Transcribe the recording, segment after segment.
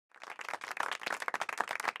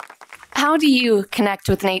How do you connect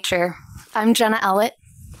with nature? I'm Jenna Ellett.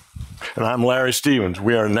 And I'm Larry Stevens.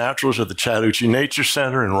 We are naturalists at the Chattahoochee Nature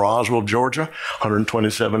Center in Roswell, Georgia,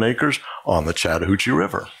 127 acres on the Chattahoochee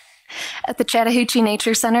River. At the Chattahoochee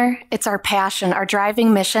Nature Center, it's our passion, our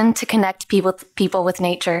driving mission to connect people with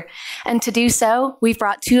nature. And to do so, we've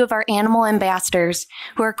brought two of our animal ambassadors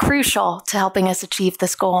who are crucial to helping us achieve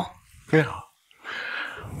this goal. Yeah.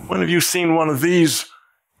 When have you seen one of these?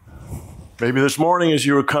 Maybe this morning as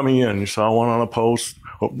you were coming in, you saw one on a post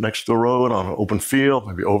next to the road on an open field,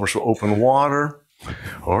 maybe over some open water,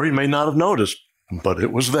 or you may not have noticed, but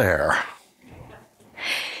it was there.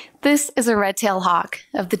 This is a red-tailed hawk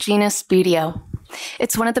of the genus Buteo.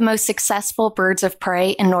 It's one of the most successful birds of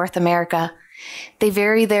prey in North America. They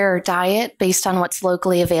vary their diet based on what's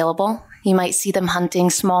locally available. You might see them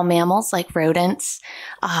hunting small mammals like rodents.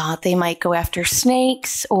 They might go after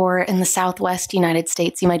snakes, or in the Southwest United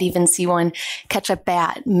States, you might even see one catch a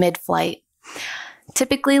bat mid-flight.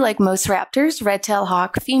 Typically, like most raptors, red-tailed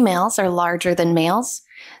hawk females are larger than males,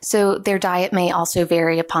 so their diet may also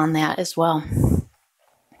vary upon that as well.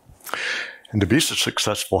 And to be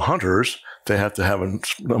successful hunters, they have to have a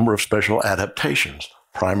number of special adaptations.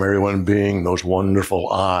 Primary one being those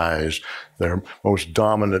wonderful eyes, their most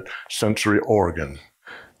dominant sensory organ.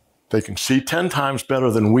 They can see 10 times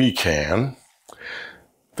better than we can.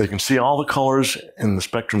 They can see all the colors in the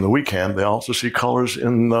spectrum that we can. They also see colors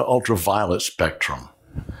in the ultraviolet spectrum.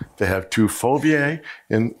 They have two foveae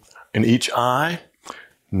in each eye,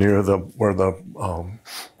 near where the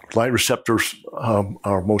light receptors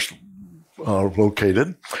are most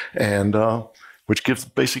located, and which gives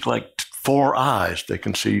basically like 4 eyes. They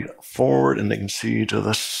can see forward and they can see to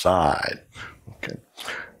the side. Okay.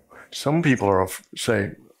 Some people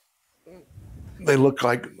say they look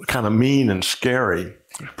like kind of mean and scary.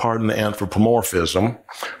 Pardon the anthropomorphism,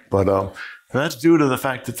 but that's due to the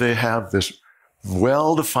fact that they have this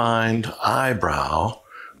well-defined eyebrow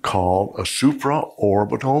called a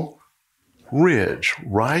supraorbital ridge,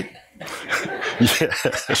 right? Yes.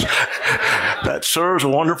 That serves a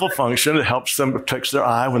wonderful function. It helps them, protect their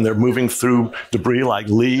eye when they're moving through debris like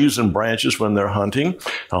leaves and branches when they're hunting.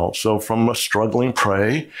 Also from a struggling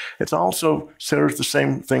prey. It also serves the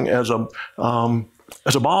same thing as a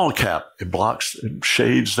ball cap. It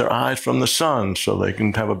shades their eyes from the sun so they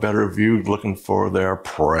can have a better view looking for their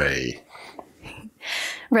prey.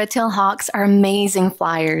 Red-tailed hawks are amazing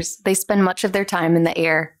flyers. They spend much of their time in the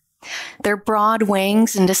air. Their broad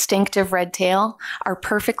wings and distinctive red tail are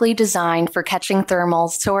perfectly designed for catching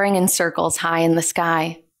thermals soaring in circles high in the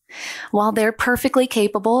sky. While they're perfectly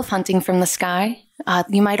capable of hunting from the sky,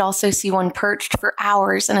 you might also see one perched for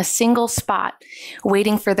hours in a single spot,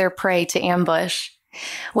 waiting for their prey to ambush.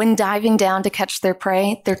 When diving down to catch their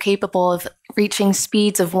prey, they're capable of reaching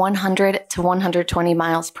speeds of 100 to 120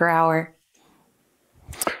 miles per hour.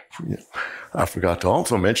 I forgot to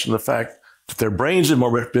also mention the fact that their brains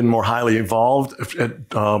have been more highly evolved at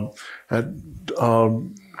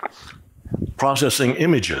processing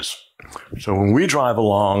images. So when we drive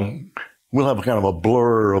along, we'll have a kind of a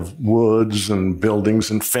blur of woods and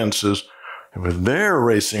buildings and fences. And when they're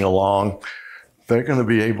racing along, they're going to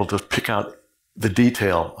be able to pick out the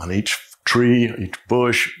detail on each tree, each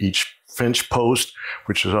bush, each fence post,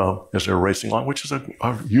 which is as they're racing along, which is a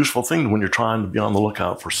useful thing when you're trying to be on the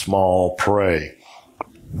lookout for small prey.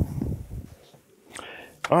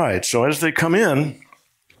 All right, so as they come in,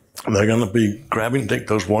 they're going to be grabbing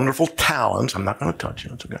those wonderful talons. I'm not going to touch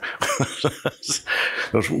you. It's okay.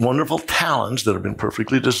 Those wonderful talons that have been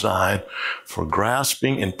perfectly designed for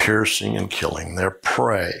grasping and piercing and killing their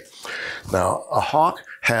prey. Now, a hawk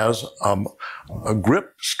has a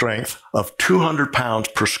grip strength of 200 pounds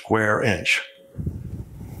per square inch,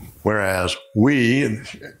 whereas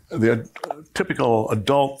the typical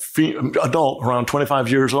adult around 25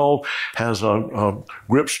 years old has a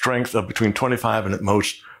grip strength of between 25 and at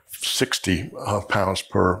most 60 pounds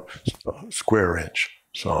per square inch.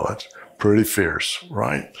 So that's pretty fierce,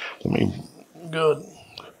 right? Good.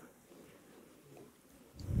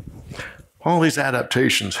 All these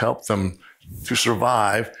adaptations help them to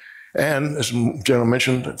survive. And as Jenna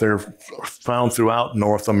mentioned, they're found throughout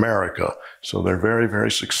North America. So they're very,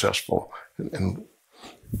 very successful. And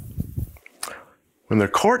when their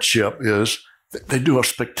courtship is, they do a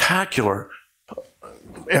spectacular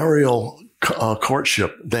aerial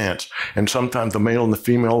courtship dance. And sometimes the male and the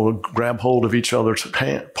female will grab hold of each other's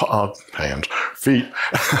feet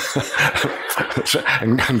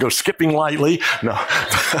and go skipping lightly. No.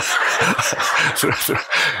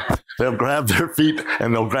 They'll grab their feet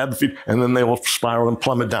and they'll grab the feet and then they will spiral and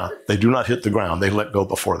plummet down. They do not hit the ground. They let go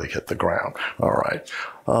before they hit the ground. All right.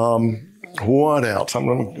 What else? I'm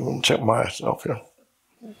going to check myself here.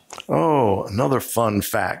 Oh, another fun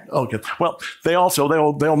fact. Okay. Well,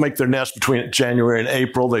 they'll make their nest between January and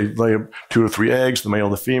April. They lay 2 or 3 eggs. The male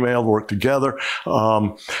and the female work together,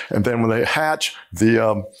 and then when they hatch,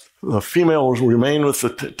 the female will remain with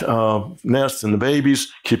the nest and the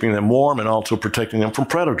babies, keeping them warm and also protecting them from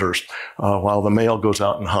predators, while the male goes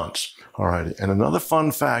out and hunts. All right. And another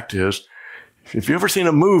fun fact is, if you've ever seen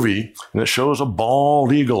a movie and it shows a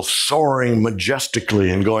bald eagle soaring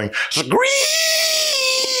majestically and going, "Scream!"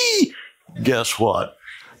 Guess what?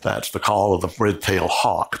 That's the call of the red-tailed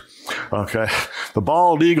hawk. Okay, the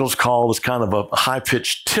bald eagle's call is kind of a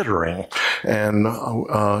high-pitched tittering, and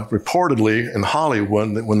reportedly in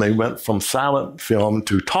Hollywood, when they went from silent film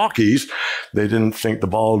to talkies, they didn't think the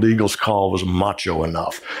bald eagle's call was macho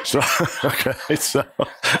enough. So, okay, so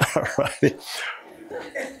all right.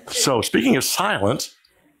 So, speaking of silence,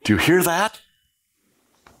 do you hear that?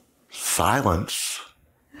 Silence.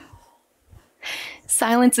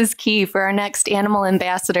 Silence is key for our next animal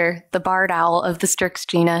ambassador, the barred owl of the Strix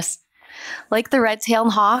genus. Like the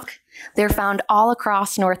red-tailed hawk, they're found all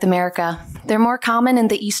across North America. They're more common in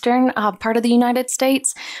the eastern part of the United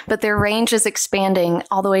States, but their range is expanding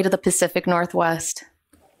all the way to the Pacific Northwest.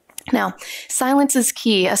 Now, silence is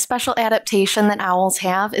key. A special adaptation that owls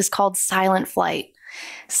have is called silent flight.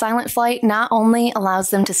 Silent flight not only allows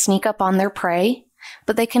them to sneak up on their prey,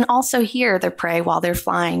 but they can also hear their prey while they're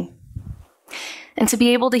flying. And to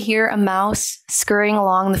be able to hear a mouse scurrying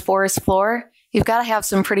along the forest floor, you've got to have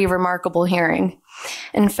some pretty remarkable hearing.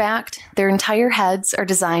 In fact, their entire heads are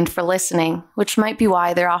designed for listening, which might be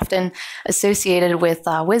why they're often associated with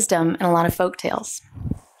wisdom in a lot of folktales.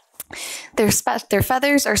 Their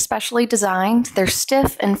feathers are specially designed. They're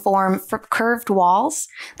stiff and form curved walls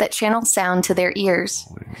that channel sound to their ears.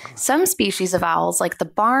 Some species of owls, like the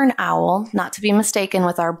barn owl, not to be mistaken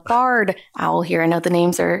with our barred owl here, I know the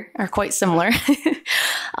names are quite similar,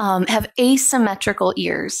 have asymmetrical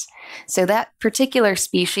ears. So that particular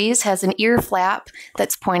species has an ear flap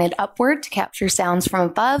that's pointed upward to capture sounds from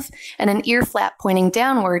above, and an ear flap pointing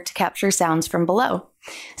downward to capture sounds from below.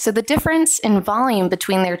 So the difference in volume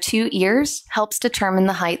between their 2 ears helps determine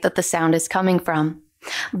the height that the sound is coming from.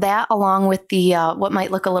 That, along with the what might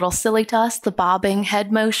look a little silly to us, the bobbing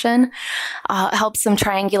head motion, helps them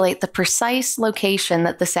triangulate the precise location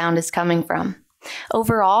that the sound is coming from.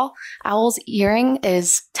 Overall, owls' hearing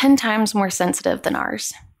is 10 times more sensitive than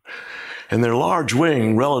ours. And their large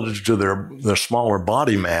wing, relative to their smaller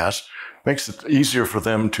body mass, makes it easier for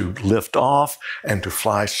them to lift off and to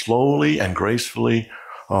fly slowly and gracefully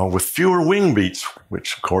with fewer wing beats,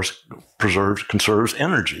 which of course conserves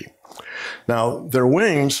energy. Now, their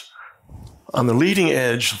wings on the leading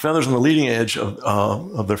edge, the feathers on the leading edge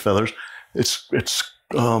of their feathers, it's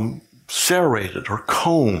serrated or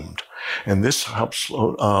combed, and this helps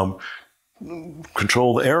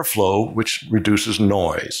control the airflow, which reduces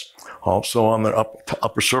noise. Also, on the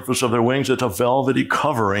upper surface of their wings, it's a velvety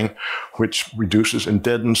covering, which reduces and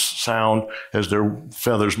deadens sound as their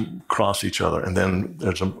feathers cross each other. And then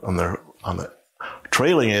there's on the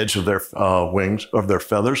trailing edge of their wings, of their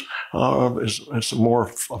feathers, is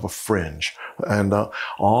more of a fringe. And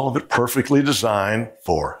all of it perfectly designed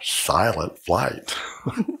for silent flight.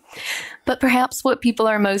 But perhaps what people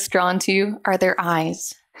are most drawn to are their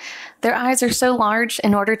eyes. Their eyes are so large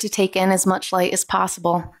in order to take in as much light as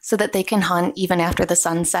possible so that they can hunt even after the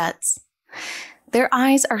sun sets. Their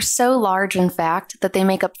eyes are so large, in fact, that they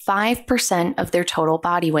make up 5% of their total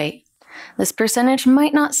body weight. This percentage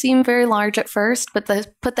might not seem very large at first, but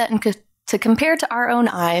put that to compare to our own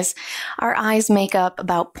eyes, our eyes make up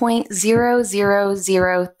about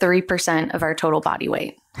 0.0003% of our total body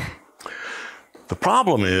weight. The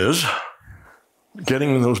problem is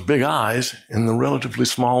getting those big eyes in the relatively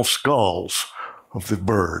small skulls of the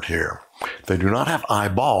bird here. They do not have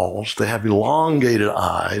eyeballs. They have elongated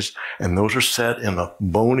eyes, and those are set in a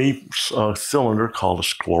bony cylinder called a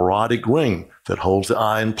sclerotic ring that holds the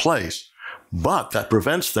eye in place. But that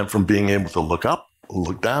prevents them from being able to look up,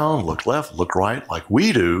 look down, look left, look right like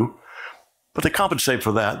we do. But they compensate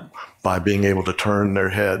for that by being able to turn their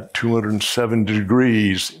head 270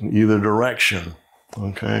 degrees in either direction.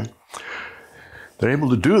 Okay? They're able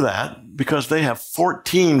to do that because they have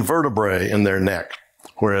 14 vertebrae in their neck,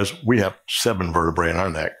 whereas we have 7 vertebrae in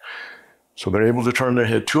our neck. So they're able to turn their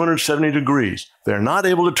head 270 degrees. They're not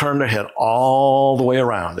able to turn their head all the way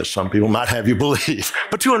around, as some people might have you believe.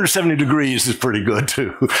 But 270 degrees is pretty good,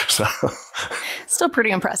 too. So, still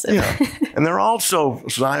pretty impressive. Yeah. And they're also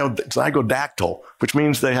zygodactyl, which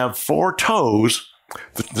means they have 4 toes,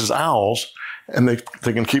 these owls, and they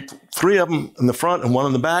can keep 3 of them in the front and 1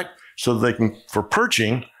 in the back, so that they can, for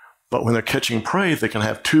perching, But when they're catching prey, they can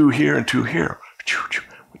have 2 here and 2 here, which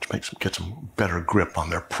gets them better grip on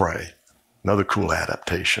their prey. Another cool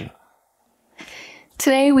adaptation.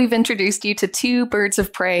 Today, we've introduced you to 2 birds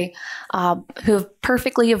of prey who have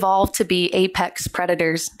perfectly evolved to be apex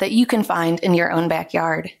predators that you can find in your own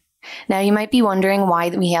backyard. Now, you might be wondering why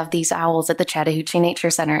we have these owls at the Chattahoochee Nature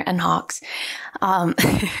Center and hawks.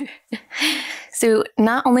 So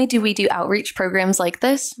not only do we do outreach programs like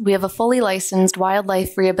this, we have a fully licensed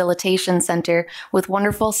wildlife rehabilitation center with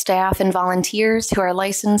wonderful staff and volunteers who are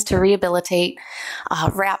licensed to rehabilitate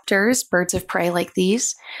raptors, birds of prey like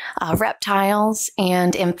these, reptiles,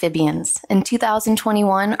 and amphibians. In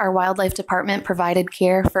 2021, our wildlife department provided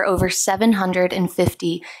care for over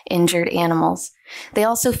 750 injured animals. They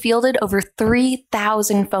also fielded over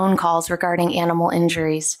 3,000 phone calls regarding animal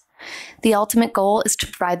injuries. The ultimate goal is to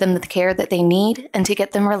provide them the care that they need and to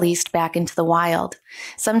get them released back into the wild.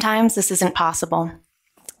 Sometimes this isn't possible.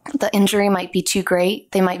 The injury might be too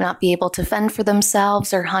great, they might not be able to fend for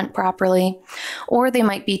themselves or hunt properly, or they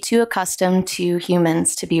might be too accustomed to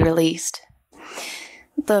humans to be released.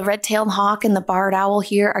 The red-tailed hawk and the barred owl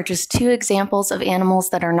here are just 2 examples of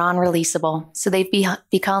animals that are non-releasable, so they've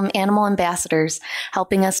become animal ambassadors,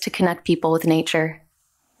 helping us to connect people with nature.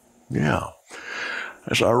 Yeah.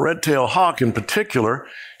 As our red-tailed hawk in particular,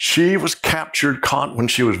 she was caught when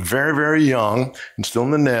she was very, very young and still in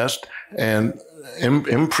the nest and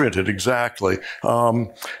imprinted exactly, and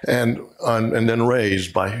then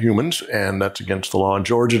raised by humans, and that's against the law in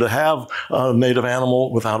Georgia to have a native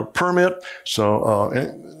animal without a permit. So,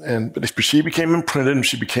 but she became imprinted and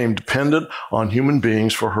she became dependent on human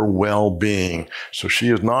beings for her well-being. So she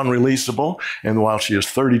is non-releasable, and while she is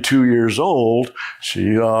 32 years old,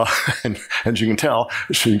 she and as you can tell,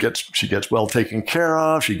 she gets well taken care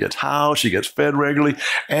of. She gets housed, she gets fed regularly,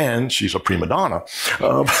 and she's a prima donna.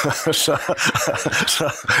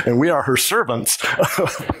 And we are her servants.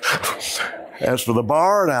 As for the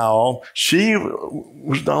barred owl, she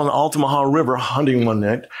was down the Altamaha River hunting one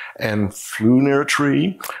night and flew near a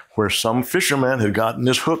tree where some fisherman had gotten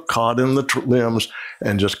his hook caught in the limbs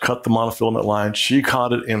and just cut the monofilament line. She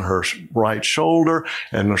caught it in her right shoulder,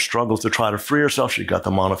 and in her struggles to try to free herself, she got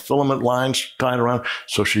the monofilament lines tied around,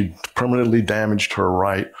 so she permanently damaged her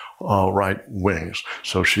right wings.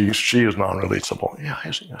 So she is non-releasable. Yeah,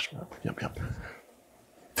 yes, yep.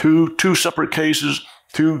 Two separate cases,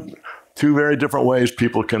 two very different ways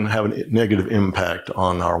people can have a negative impact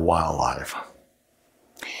on our wildlife.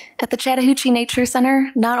 At the Chattahoochee Nature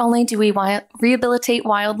Center, not only do we rehabilitate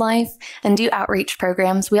wildlife and do outreach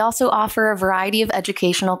programs, we also offer a variety of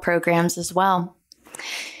educational programs as well.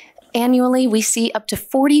 Annually, we see up to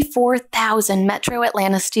 44,000 Metro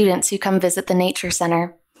Atlanta students who come visit the Nature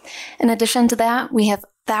Center. In addition to that, we have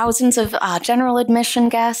thousands of general admission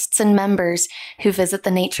guests and members who visit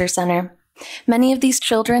the Nature Center. Many of these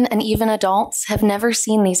children and even adults have never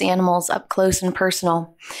seen these animals up close and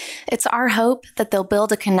personal. It's our hope that they'll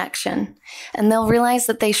build a connection and they'll realize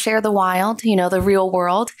that they share the wild, the real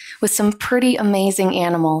world, with some pretty amazing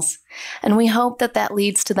animals. And we hope that that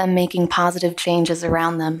leads to them making positive changes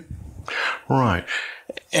around them. Right.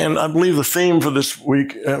 And I believe the theme for this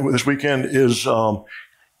weekend is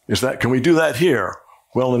that, can we do that here?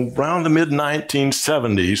 Well, around the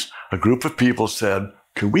mid-1970s, a group of people said,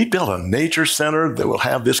 could we build a nature center that will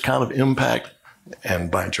have this kind of impact?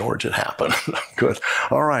 And by George, it happened. Good.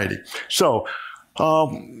 All righty. So,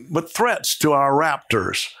 but threats to our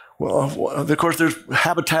raptors. Well, of course, there's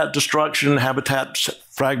habitat destruction, habitat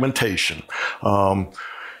fragmentation.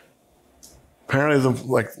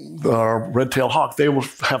 Apparently, our red-tailed hawk, they will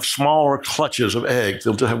have smaller clutches of eggs.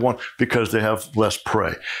 They'll just have one because they have less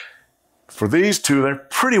prey. For these two, they're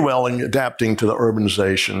pretty well adapting to the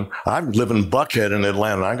urbanization. I live in Buckhead in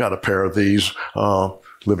Atlanta. I got a pair of these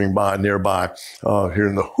living nearby here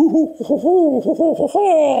in the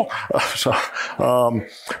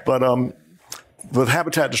but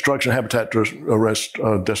habitat destruction, habitat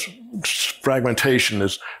fragmentation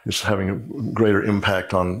is having a greater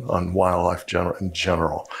impact on wildlife in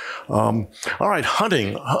general. All right,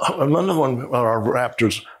 hunting. Another one of our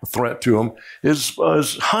raptors' threat to them is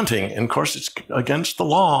hunting. And of course, it's against the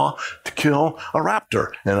law to kill a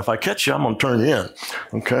raptor. And if I catch you, I'm going to turn you in.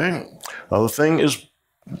 Okay? Other thing is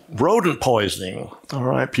rodent poisoning. All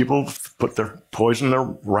right, people poison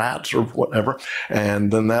their rats or whatever,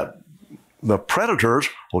 and then the predators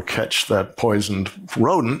will catch that poisoned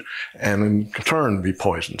rodent and in turn be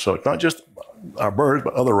poisoned. So it's not just our birds,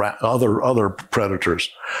 but other predators.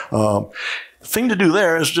 The thing to do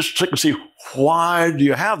there is just check and see, why do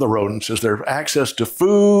you have the rodents? Is there access to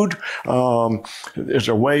food? Is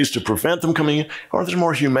there ways to prevent them coming in? Or are there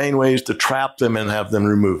more humane ways to trap them and have them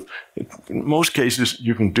removed? In most cases,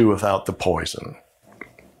 you can do without the poison.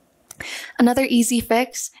 Another easy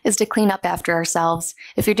fix is to clean up after ourselves.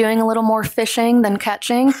 If you're doing a little more fishing than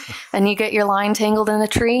catching and you get your line tangled in a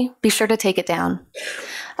tree, be sure to take it down.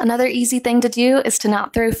 Another easy thing to do is to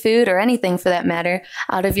not throw food, or anything for that matter,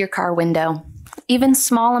 out of your car window. Even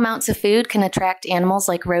small amounts of food can attract animals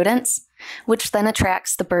like rodents, which then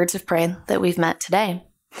attracts the birds of prey that we've met today.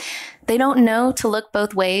 They don't know to look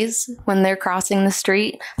both ways when they're crossing the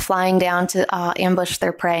street, flying down to ambush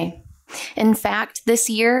their prey. In fact, this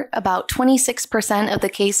year, about 26% of the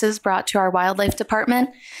cases brought to our wildlife department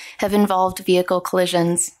have involved vehicle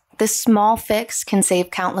collisions. This small fix can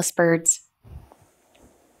save countless birds.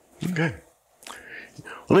 Okay.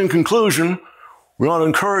 Well, in conclusion, we want to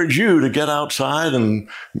encourage you to get outside and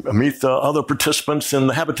meet the other participants in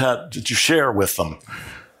the habitat that you share with them.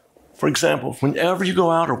 For example, whenever you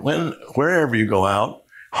go out, or wherever you go out,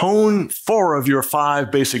 hone 4 of your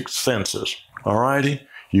 5 basic senses. All righty?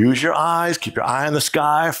 Use your eyes, keep your eye in the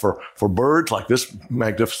sky for birds like this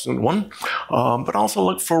magnificent one, but also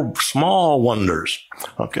look for small wonders,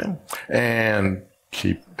 okay? And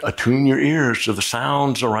attune your ears to the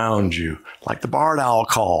sounds around you, like the barred owl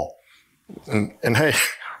call. And hey,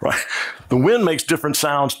 right, the wind makes different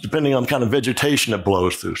sounds depending on the kind of vegetation it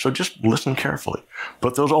blows through, so just listen carefully.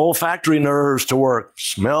 Put those olfactory nerves to work.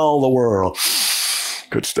 Smell the world.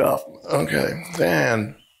 Good stuff. Okay,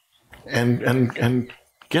 and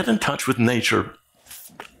get in touch with nature,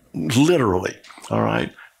 literally, all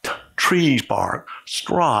right? Trees, bark,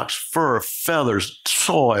 rocks, fur, feathers,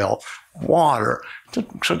 soil, water.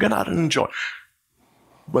 So get out and enjoy.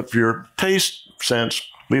 But for your taste sense,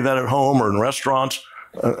 leave that at home or in restaurants,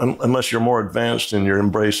 unless you're more advanced in your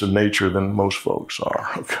embrace of nature than most folks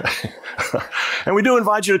are, okay? And we do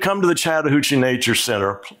invite you to come to the Chattahoochee Nature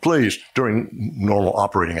Center, please, during normal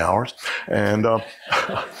operating hours. And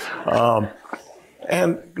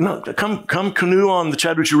come canoe on the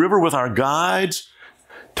Chattahoochee River with our guides,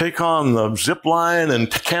 take on the zip line and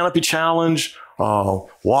canopy challenge,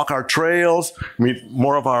 walk our trails, meet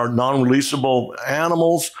more of our non-releasable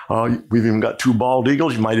animals. We've even got 2 bald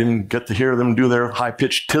eagles. You might even get to hear them do their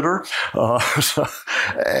high-pitched titter. So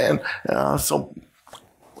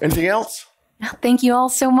anything else? Thank you all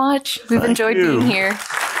so much. We've enjoyed being here.